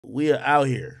We are out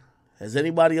here. Has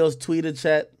anybody else tweeted,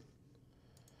 chat?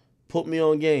 Put me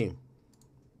on game.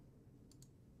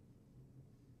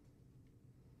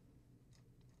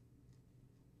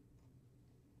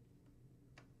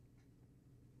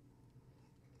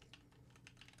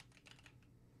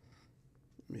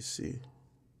 Let me see.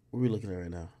 What are we looking at right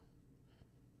now?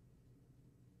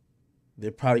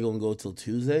 They're probably gonna go till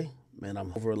Tuesday. Man,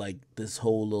 I'm over like this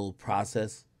whole little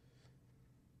process.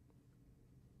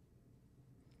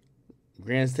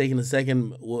 Grant's taking a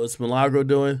second. What's Milagro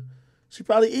doing? She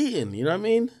probably eating. You know what I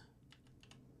mean?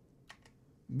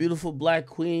 Beautiful black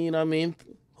queen. You know what I mean?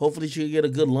 Hopefully she can get a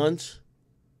good lunch.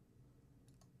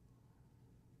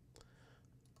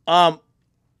 I'll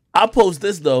post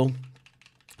this though.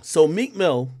 So Meek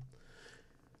Mill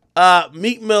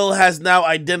has now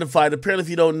identified. Apparently, if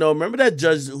you don't know, remember that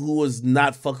judge who was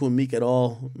not fucking with Meek at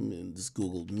all? I mean, just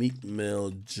Google Meek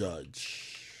Mill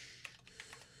judge.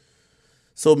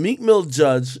 So Meek Mill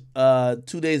judge,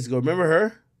 2 days ago. Remember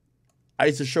her? I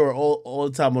used to show her all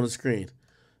the time on the screen.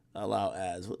 Allow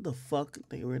ads. What the fuck?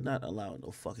 Nigga, we're not allowing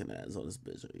no fucking ads on this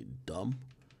bitch. Are you dumb?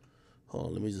 Hold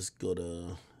on, let me just go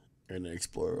to Internet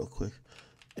Explorer real quick.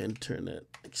 Internet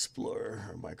Explorer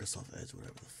or Microsoft Edge,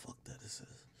 whatever the fuck that is.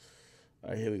 All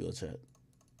right, here we go, chat.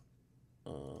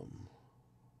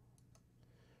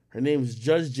 Her name is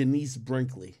Judge Janice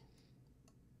Brinkley.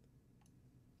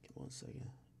 Give 1 second.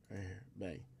 Right here,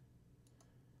 bang.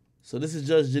 So this is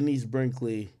Judge Janice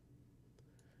Brinkley.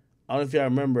 I don't know if y'all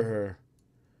remember her,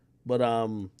 but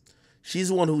she's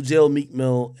the one who jailed Meek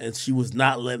Mill, and she was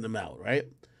not letting him out, right?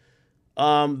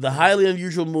 The highly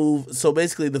unusual move. So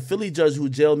basically, the Philly judge who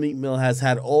jailed Meek Mill has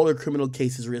had all her criminal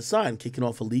cases reassigned, kicking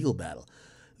off a legal battle.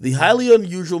 The highly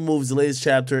unusual move is the latest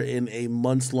chapter in a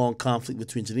months-long conflict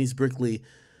between Janice Brinkley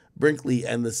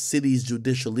and the city's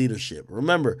judicial leadership.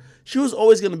 Remember, she was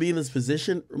always going to be in this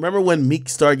position. Remember when Meek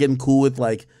started getting cool with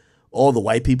like all the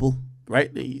white people,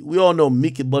 right? We all know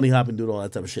Meek and Bunny Hop and doing all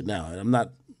that type of shit now, and I'm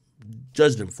not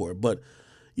judging him for it, but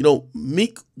you know,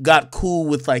 Meek got cool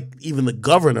with like even the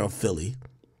governor of Philly,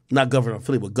 not governor of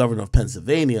Philly, but governor of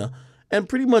Pennsylvania, and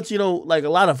pretty much, you know, like a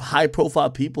lot of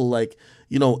high-profile people, like,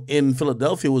 you know, in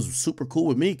Philadelphia was super cool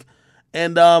with Meek,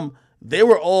 and they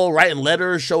were all writing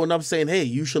letters, showing up, saying, "Hey,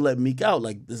 you should let Meek out.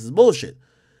 Like, this is bullshit."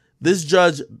 This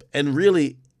judge, and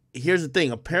really, here's the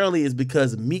thing. Apparently, it's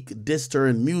because Meek dissed her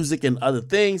in music and other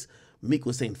things. Meek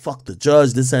was saying, "Fuck the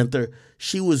judge," this and that.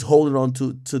 She was holding on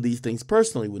to these things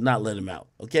personally, would not let him out.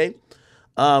 Okay.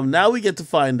 Now we get to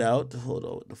find out. Hold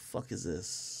on, what the fuck is this?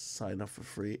 Sign up for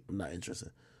free. I'm not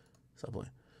interested. Stop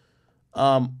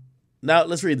playing. Now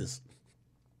let's read this.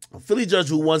 A Philly judge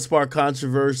who once sparked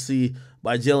controversy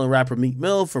by jailing rapper Meek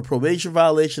Mill for probation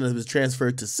violation has been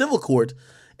transferred to civil court,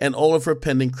 and all of her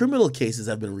pending criminal cases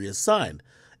have been reassigned.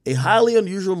 A highly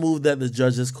unusual move that the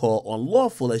judge has called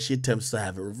unlawful as she attempts to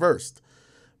have it reversed.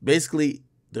 Basically,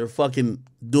 they're fucking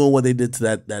doing what they did to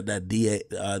that DA,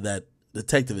 that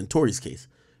detective in Tory's case.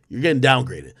 You're getting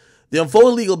downgraded. The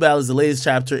unfolding legal battle is the latest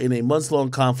chapter in a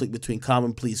months-long conflict between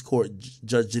Common Pleas Court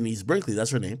Judge Janice Brinkley,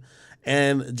 that's her name,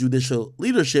 and judicial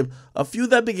leadership, a feud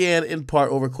that began in part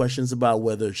over questions about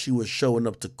whether she was showing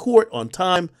up to court on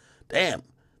time. Damn,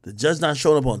 the judge not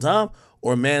showing up on time,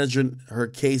 or managing her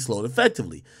caseload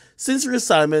effectively. Since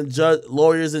reassignment,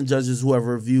 lawyers and judges who have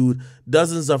reviewed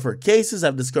dozens of her cases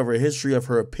have discovered a history of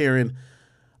her appearing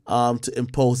to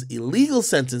impose illegal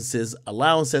sentences,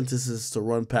 allowing sentences to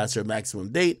run past their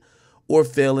maximum date, or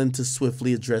failing to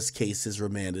swiftly address cases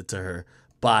remanded to her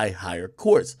by higher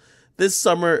courts. This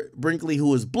summer, Brinkley,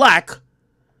 who is black,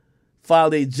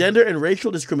 filed a gender and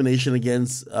racial discrimination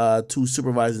against two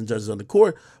supervising judges on the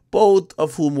court, both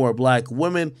of whom were black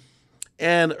women.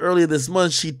 And earlier this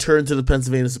month, she turned to the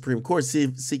Pennsylvania Supreme Court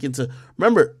seeking to,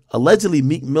 remember, allegedly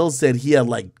Meek Mill said he had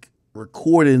like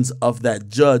recordings of that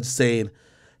judge saying,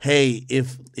 "Hey,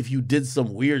 if you did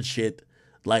some weird shit,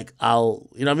 like I'll,"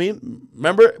 you know what I mean?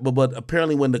 Remember? But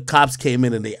apparently when the cops came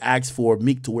in and they asked for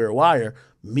Meek to wear a wire,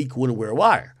 Meek wouldn't wear a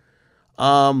wire.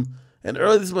 And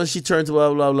earlier this month, she turned to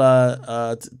blah, blah,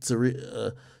 blah,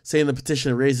 saying the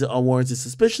petition raises unwarranted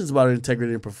suspicions about her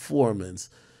integrity and performance.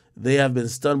 They have been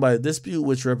stunned by a dispute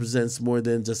which represents more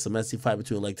than just a messy fight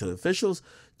between elected officials.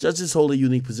 Judges hold a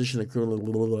unique position in criminal.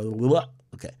 Blah, blah, blah, blah.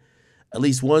 Okay. At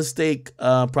least one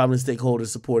prominent stakeholder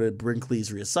supported Brinkley's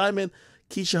reassignment.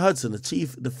 Keisha Hudson, the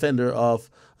chief of the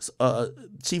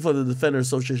Defender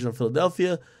Association of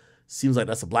Philadelphia, seems like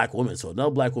that's a black woman. So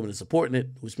no black woman is supporting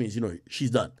it, which means, you know,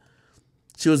 she's done.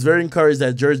 She was very encouraged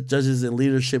that judges in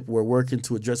leadership were working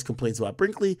to address complaints about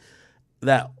Brinkley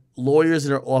that lawyers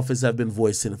in her office have been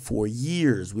voicing for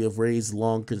years. "We have raised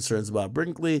long concerns about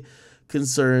Brinkley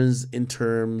concerns in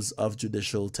terms of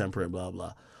judicial temper and blah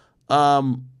blah.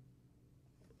 Um,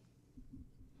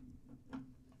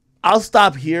 I'll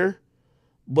stop here,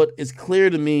 but it's clear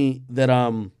to me that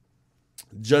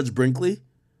Judge Brinkley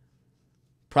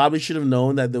probably should have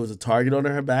known that there was a target on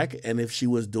her back, and if she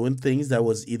was doing things that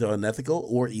was either unethical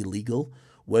or illegal,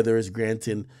 whether it's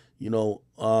granting,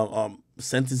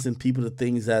 sentencing people to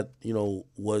things that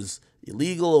was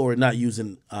illegal or not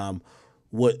using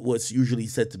what's usually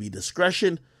said to be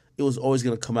discretion, it was always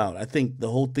going to come out. I think the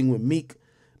whole thing with Meek,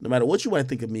 no matter what you might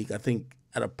think of Meek, I think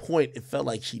at a point it felt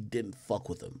like she didn't fuck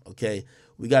with him. Okay,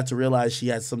 we got to realize she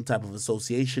had some type of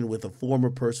association with a former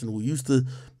person who used to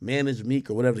manage Meek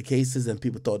or whatever the case is, and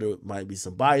people thought there might be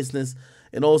some biasness.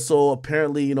 And also,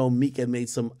 apparently, Meek had made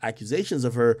some accusations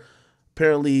of her.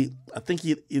 Apparently, I think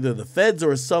either the feds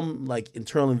or some like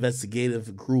internal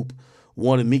investigative group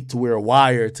wanted Meek to wear a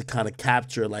wire to kind of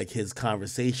capture like his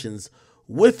conversations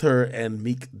with her, and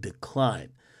Meek declined.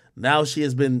 Now she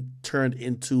has been turned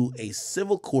into a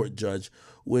civil court judge,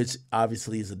 which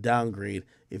obviously is a downgrade.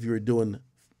 If you were doing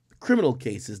criminal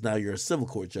cases, now you're a civil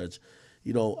court judge.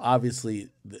 Obviously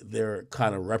they're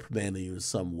kind of reprimanding you in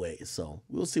some way. So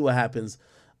we'll see what happens.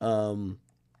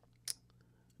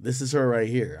 This is her right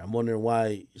here. I'm wondering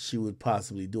why she would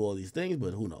possibly do all these things,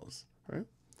 but who knows, right?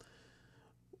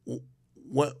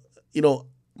 What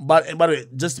by the way,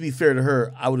 just to be fair to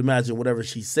her, I would imagine whatever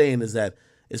she's saying is that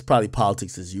it's probably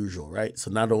politics as usual, right? So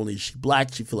not only is she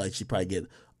black, she feel like she probably get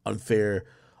unfairly,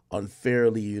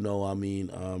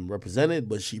 represented,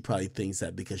 but she probably thinks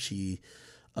that because she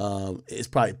it's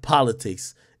probably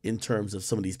politics in terms of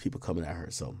some of these people coming at her.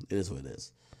 So it is what it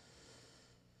is.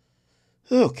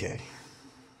 Okay.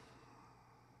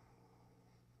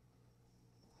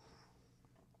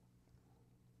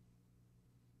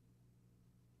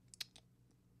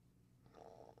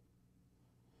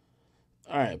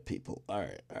 All right, people. All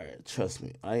right. Trust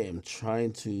me. I am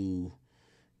trying to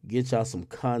get y'all some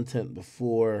content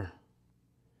before,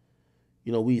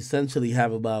 we essentially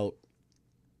have about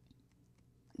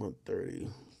 1:30,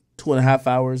 2.5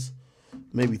 hours,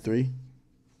 maybe 3.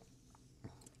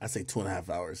 I say 2.5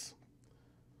 hours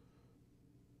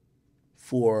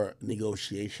for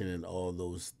negotiation and all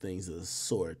those things of the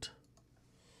sort.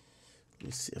 Let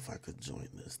me see if I could join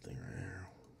this thing right here.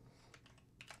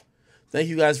 Thank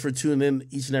you guys for tuning in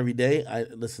each and every day.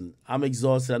 Listen, I'm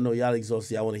exhausted. I know y'all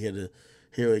exhausted. I want to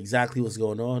hear exactly what's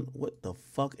going on. What the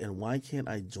fuck, and why can't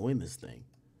I join this thing?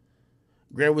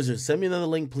 Grand Wizard, send me another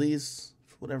link, please.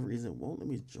 For whatever reason, it won't let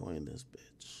me join this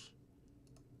bitch.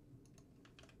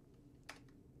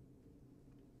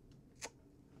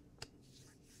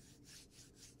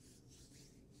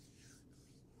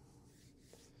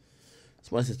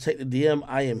 Somebody said, check the DM.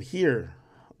 I am here.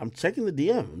 I'm checking the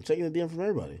DM. I'm checking the DM from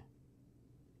everybody.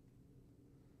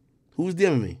 Who's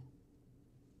DMing me?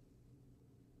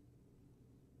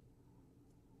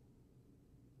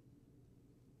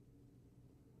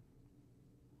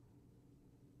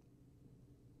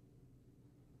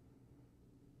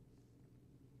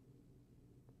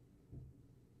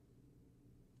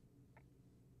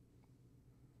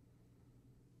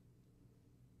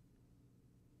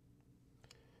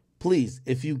 Please,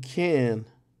 if you can.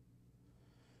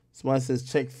 Somebody says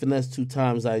check Finesse 2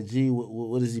 times IG.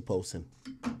 What is he posting?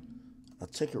 I'll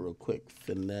check it real quick.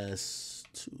 Finesse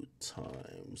 2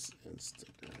 times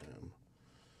Instagram.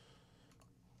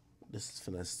 This is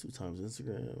Finesse 2 times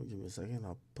Instagram. Give me a second.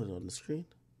 I'll put it on the screen.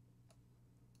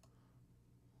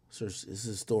 Search. This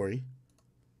is a story.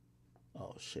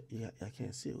 Oh shit! Yeah, I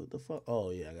can't see it. What the fuck? Oh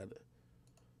yeah, I got it.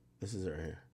 This is right here.